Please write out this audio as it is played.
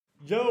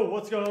Yo,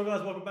 what's going on,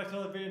 guys? Welcome back to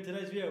another video. In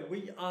today's video,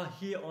 we are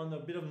here on a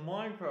bit of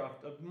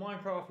Minecraft, a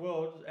Minecraft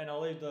world, and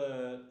I'll leave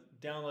the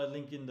download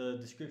link in the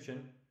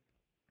description.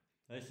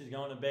 This is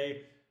going to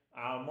be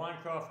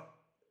Minecraft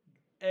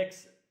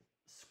X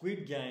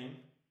Squid game,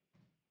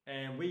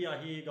 and we are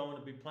here going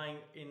to be playing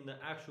in the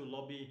actual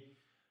lobby.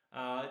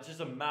 It's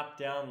just a map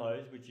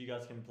download, which you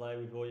guys can play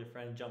with all your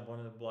friends, jump on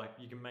it, like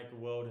you can make a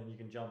world and you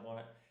can jump on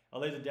it. I'll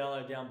leave the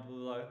download down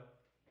below.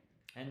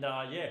 And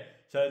yeah,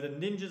 so the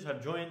ninjas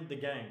have joined the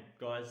game,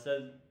 guys.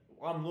 So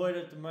I'm Lloyd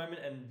at the moment,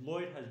 and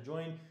Lloyd has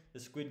joined the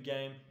Squid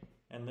game,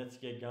 and let's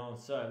get going.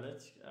 So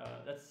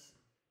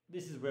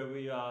this is where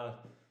we are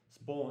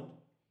spawned,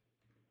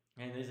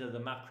 and these are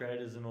the map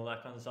creators and all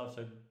that kind of stuff.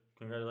 So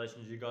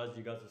congratulations, you guys.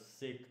 You guys are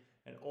sick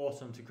and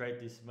awesome to create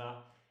this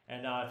map.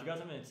 And if you guys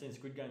haven't seen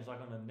Squid Games,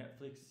 like on the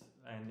Netflix,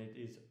 and it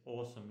is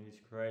awesome. It is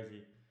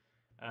crazy.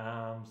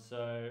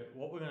 So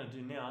what we're gonna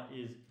do now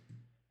is.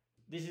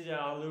 This is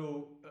our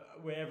little,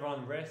 where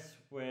everyone rests,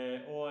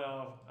 where all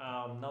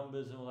our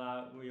numbers and all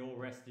that, we all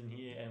rest in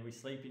here and we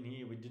sleep in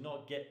here. We do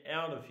not get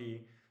out of here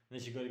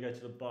unless you've got to go to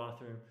the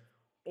bathroom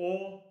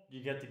or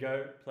you get to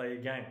go play a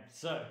game.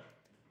 So,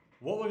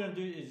 what we're going to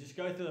do is just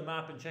go through the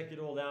map and check it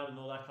all out and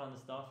all that kind of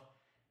stuff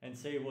and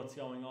see what's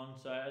going on.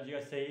 So, as you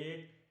guys see here,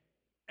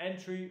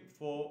 entry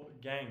for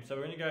game. So,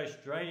 we're going to go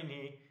straight in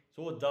here. It's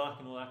all dark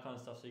and all that kind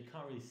of stuff, so you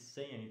can't really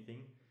see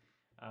anything.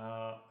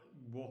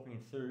 Walking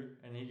through,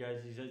 and he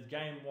says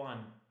game 1,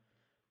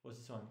 what's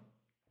this one,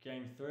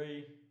 game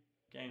 3,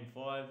 game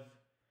 5,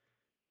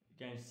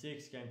 game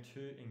 6, game 2,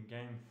 and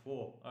game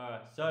 4.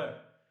 Alright, so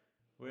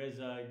where's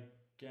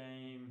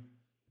game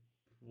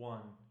 1?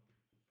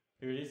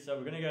 Here it is. So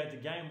we're gonna go to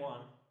game 1,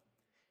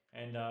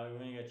 and we're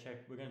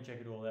gonna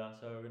check it all out.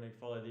 So we're gonna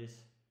follow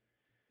this.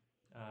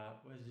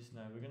 Where's this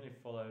now? We're gonna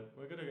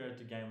go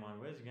to game 1.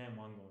 Where's game 1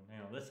 going?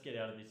 Hang on, let's get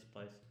out of this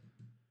place.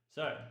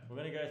 So we're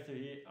gonna go through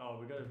here. Oh,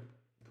 we gotta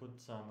put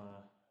some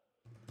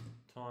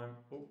time.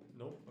 Oh,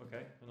 nope.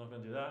 Okay, we're not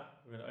gonna do that.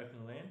 We're gonna open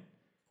the LAN.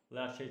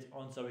 Allow sheets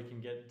on so we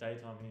can get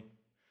daytime here.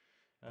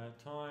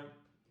 Time.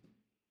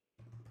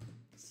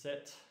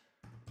 Set.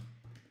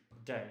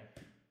 Day.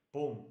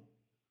 Boom.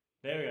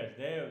 There we go.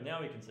 There.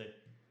 Now we can see.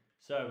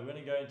 So we're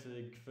gonna go into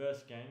the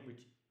first game,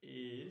 which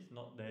is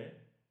not there.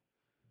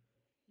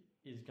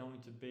 Is going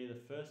to be the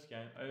first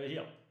game over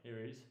here. Here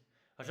it is.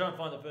 I'll try and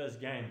find the first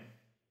game.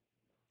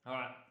 All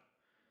right.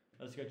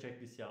 Let's go check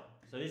this out.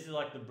 So this is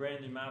like the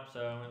brand new map.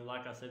 So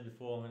like I said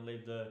before, I'm gonna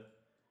leave the.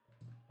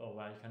 Oh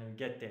wow, you can't even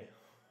get there.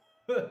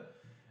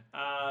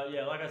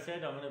 Yeah, like I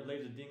said, I'm gonna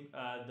leave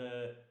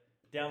the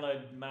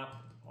download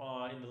map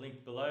in the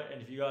link below.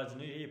 And if you guys are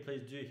new here,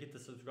 please do hit the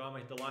subscribe,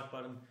 hit the like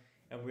button.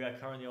 And we are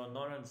currently on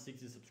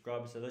 960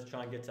 subscribers. So let's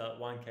try and get to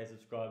 1K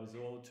subscribers.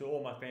 To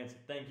all my fans,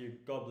 thank you.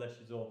 God bless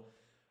you all.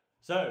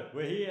 So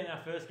we're here, and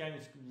our first game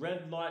is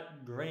red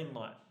light, green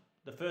light.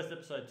 The first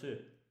episode too.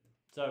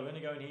 So we're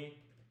gonna go in here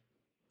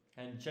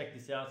and check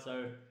this out.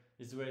 So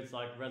this is where it's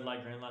like red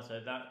light, green light.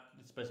 So that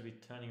it's supposed to be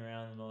turning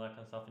around and all that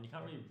kind of stuff. And you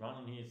can't really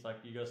run in here. It's like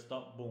you go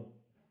stop, boom,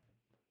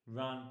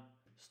 run,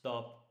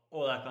 stop,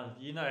 all that kind of.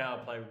 You know how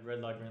to play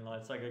red light, green light.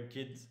 It's like a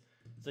kids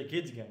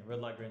game, red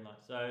light, green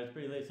light. So it's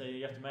pretty lit. So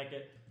you have to make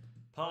it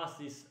past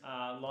this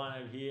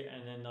line over here,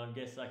 and then I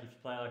guess like if you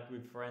play like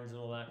with friends and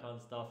all that kind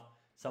of stuff,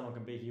 someone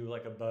can beat you with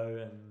like a bow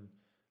and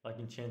like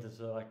enchanted.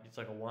 So like it's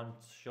like a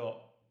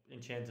one-shot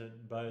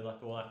enchanted bow,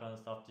 like all that kind of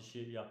stuff to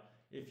shoot you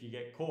if you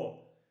get caught.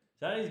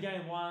 So that is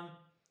game 1,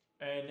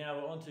 and now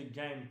we're on to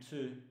game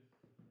 2,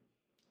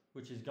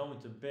 which is going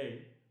to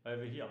be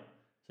over here.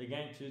 So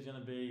game 2 is going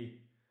to be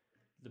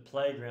the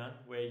playground,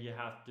 where you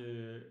have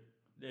to,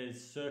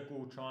 there's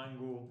circle,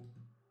 triangle,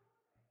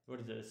 what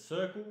is it?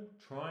 Circle,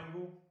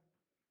 triangle,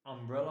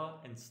 umbrella,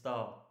 and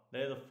star.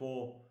 They're the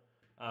 4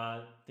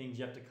 things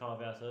you have to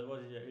carve out. So what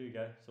is it? Here we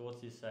go. So what's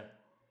this say?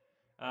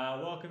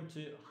 Welcome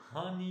to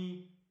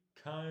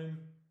Honeycomb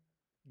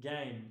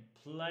game.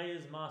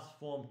 Players must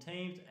form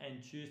teams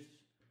and choose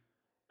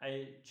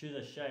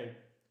a shape.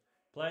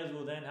 Players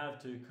will then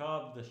have to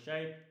carve the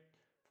shape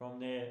from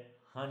their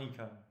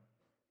honeycomb.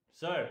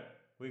 So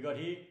we got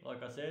here,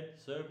 like I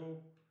said,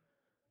 circle,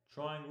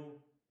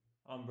 triangle,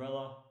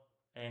 umbrella,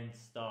 and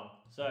star.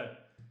 So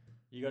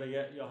you got to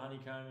get your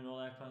honeycomb and all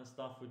that kind of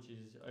stuff, which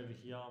is over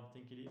here, I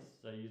think it is.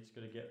 So you just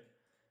got to get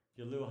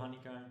your little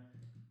honeycomb.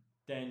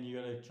 Then you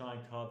got to try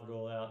and carve it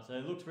all out. So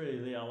it looks really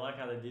lit. I like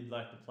how they did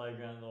like the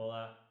playground and all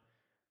that.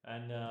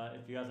 And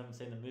if you guys haven't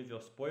seen the movie, I'll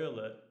spoil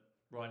it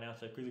right now.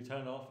 So quickly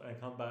turn it off and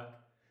come back.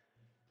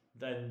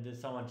 Then there's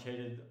someone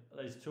cheated.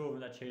 There's 2 of them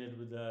that cheated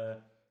with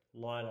the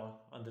lighter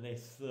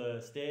underneath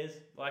the stairs.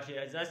 Well, actually,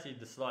 it's actually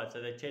the slide.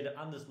 So they cheated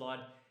under the slide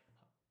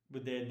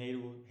with their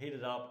needle,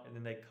 heated up, and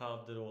then they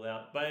carved it all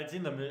out. But it's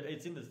in the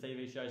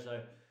TV show.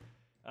 So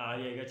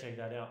yeah, go check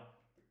that out.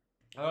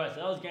 Alright,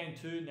 so that was game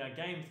 2. Now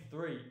game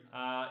 3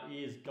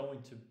 is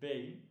going to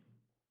be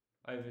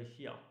over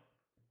here.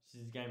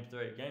 This is game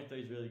 3. Game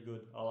 3 is really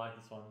good. I like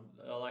this one.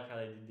 I like how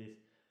they did this.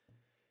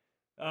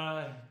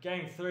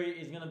 Game 3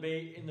 is going to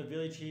be in the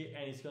village here,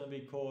 and it's going to be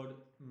called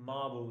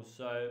Marbles.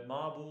 So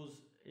Marbles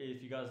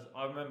if you guys,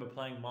 I remember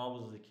playing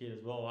marbles as a kid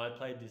as well. I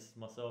played this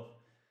myself.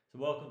 So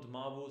welcome to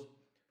marbles.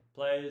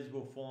 Players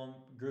will form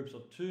groups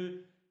of 2.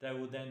 They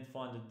will then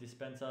find a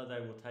dispenser.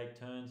 They will take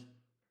turns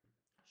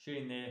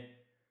shooting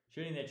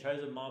their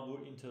chosen marble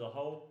into the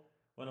hole.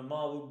 When a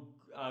marble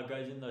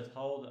goes in the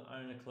hole, the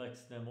owner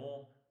collects them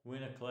all.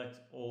 Winner collects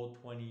all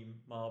 20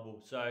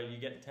 marbles. So you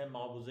get 10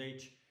 marbles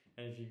each,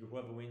 and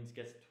whoever wins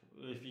gets.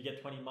 If you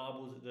get 20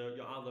 marbles,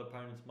 your other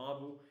opponent's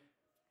marble,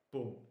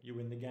 boom, you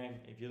win the game.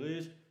 If you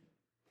lose,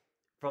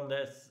 from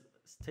this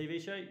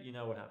TV show, you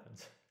know what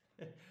happens.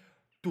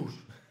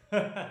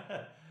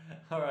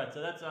 All right,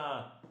 so that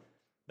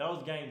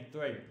was game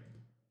 3.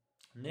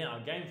 Now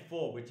game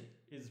 4, which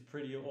is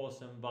pretty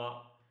awesome,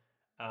 but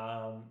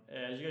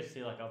as you guys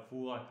see, like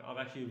I've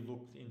actually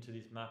looked into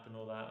this map and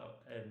all that,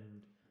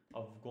 and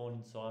I've gone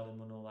inside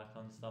them and all that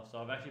kind of stuff. So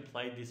I've actually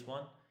played this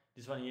one.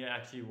 This one here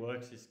actually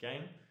works. This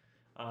game.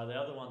 The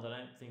other ones I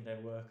don't think they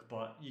work,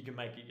 but you can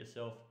make it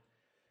yourself.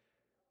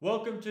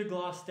 Welcome to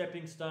glass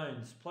stepping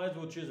stones. Players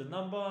will choose a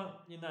number.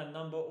 In that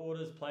number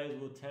orders, players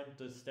will attempt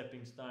the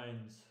stepping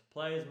stones.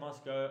 Players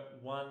must go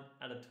one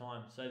at a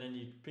time. So then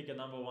you pick a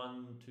number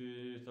 1,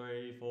 2,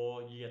 3,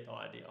 4. You get the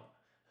idea.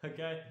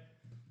 Okay.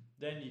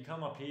 Then you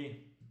come up here,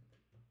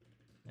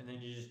 and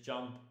then you just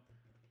jump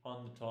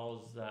on the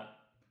tiles that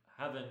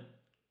haven't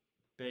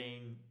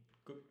been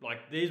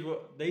like these were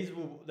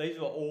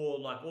all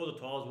like all the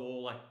tiles were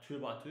all like 2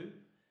 by 2. And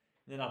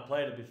then I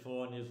played it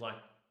before, and it was like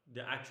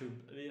it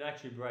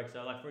actually breaks.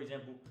 So like for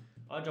example,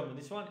 I jump on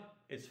this one,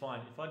 it's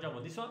fine. If I jump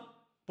on this one,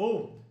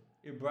 boom,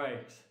 it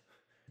breaks.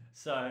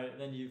 So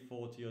then you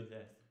fall to your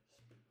death,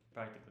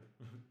 practically,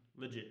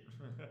 legit.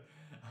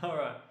 All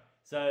right.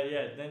 So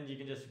yeah, then you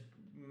can just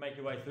make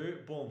your way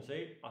through. Boom.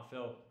 See, I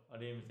fell. I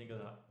didn't even think of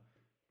that.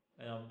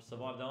 And I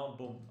survived that one.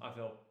 Boom. I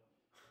fell.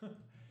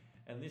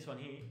 And this one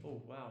here.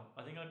 Oh wow.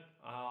 I think I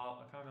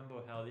can't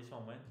remember how this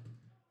one went.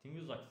 I think it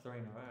was like 3 in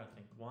a row. I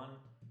think 1,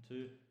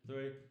 2,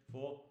 3,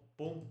 4.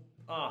 Boom.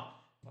 I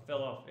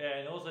fell off. Yeah,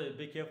 and also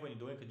be careful when you're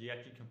doing it, because you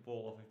actually can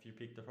fall off if you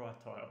pick the right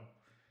tile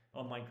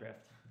on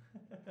Minecraft.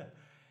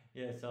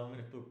 Yeah, so I'm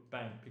gonna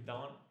pick that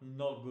one.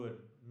 Not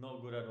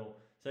good at all.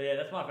 So yeah,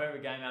 that's my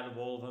favorite game out of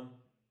all of them.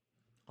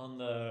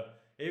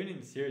 Even in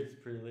the series, it's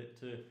pretty lit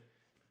too.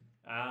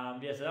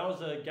 Yeah, so that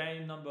was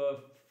game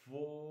number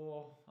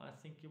 4, I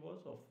think it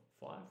was, or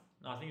 5.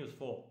 No, I think it was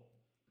 4. I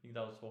think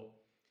that was 4.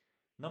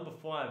 Number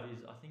 5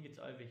 is, I think it's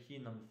over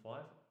here. Number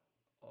 5.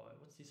 Oh,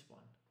 what's this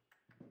one?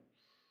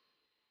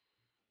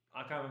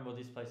 I can't remember what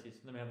this place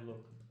is. Let me have a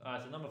look.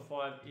 So number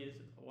 5 is,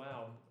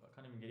 wow, I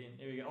can't even get in.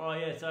 Here we go. Oh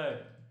yeah, so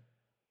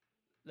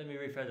let me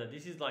rephrase that.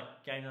 This is like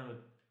game number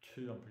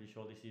 2, I'm pretty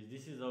sure this is.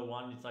 This is the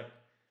one, it's like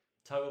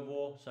tug of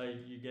war. So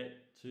you get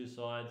 2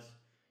 sides.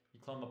 You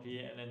climb up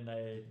here, and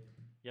then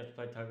you have to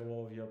play tug of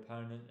war with your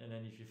opponent. And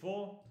then if you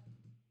fall,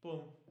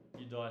 boom,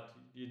 you die.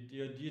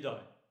 You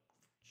die.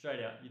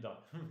 Straight out, you die.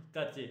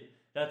 That's it.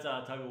 That's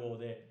tug of war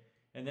there.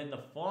 And then the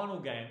final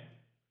game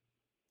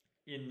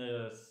in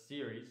the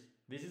series,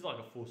 this is like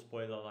a full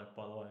spoiler, like,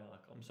 by the way,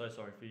 like, I'm so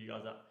sorry for you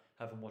guys that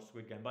haven't watched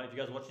Squid Game, but if you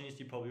guys are watching this,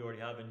 you probably already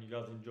have, and you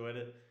guys enjoyed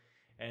it,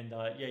 and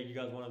yeah, you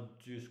guys want to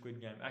do Squid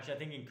Game. Actually, I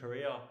think in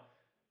Korea,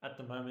 at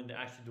the moment, they're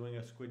actually doing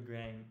a Squid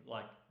Game,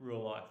 like,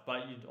 real life,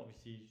 but you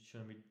obviously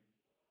shouldn't be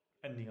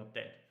ending up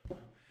dead.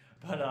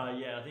 But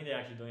yeah, I think they're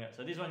actually doing it.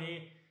 So this one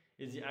here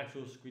is the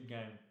actual Squid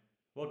Game.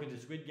 Welcome to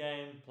Squid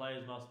Game.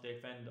 Players must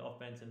defend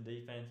offense and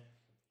defense.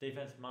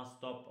 Defense must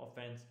stop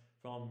offense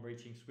from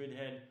reaching Squid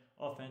Head.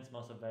 Offense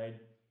must avoid,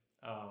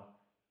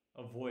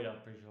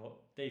 I'm pretty sure,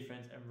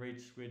 defense and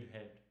reach Squid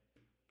Head.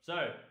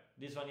 So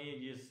this one here,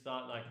 you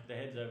start like the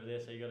head's over there,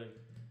 so you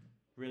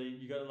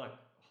gotta like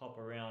hop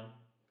around,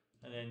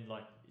 and then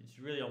like it's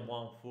really on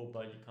 1 foot,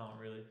 but you can't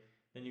really.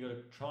 Then you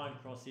gotta try and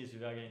cross this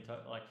without getting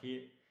like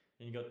hit.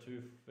 Then you got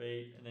 2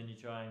 feet, and then you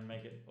try and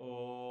make it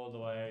all the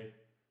way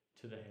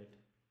to the head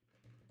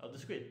of the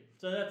squid.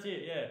 So that's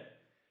it, yeah.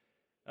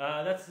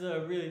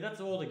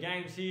 That's all the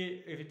games here.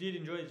 If you did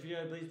enjoy this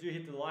video, please do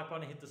hit the like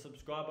button, hit the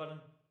subscribe button.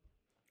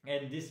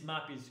 And this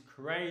map is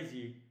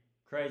crazy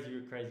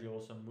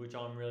awesome, which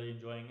I'm really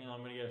enjoying. And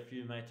I'm gonna get a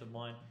few mates of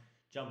mine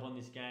jump on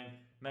this game,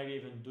 maybe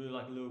even do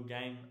like a little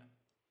game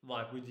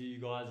like with you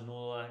guys and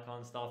all that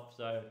kind of stuff.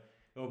 So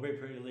it'll be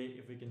pretty lit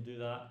if we can do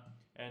that.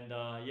 And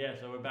yeah,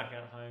 so we're back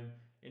at home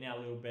in our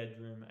little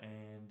bedroom,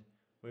 and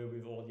we're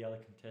with all the other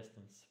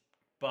contestants.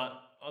 But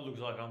it looks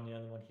like I'm the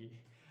only one here.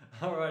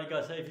 Alrighty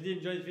guys, so if you did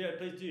enjoy this video,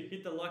 please do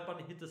hit the like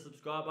button, hit the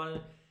subscribe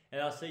button,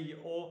 and I'll see you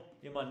all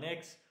in my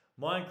next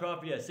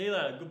Minecraft video. See you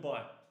later,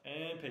 goodbye,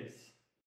 and peace.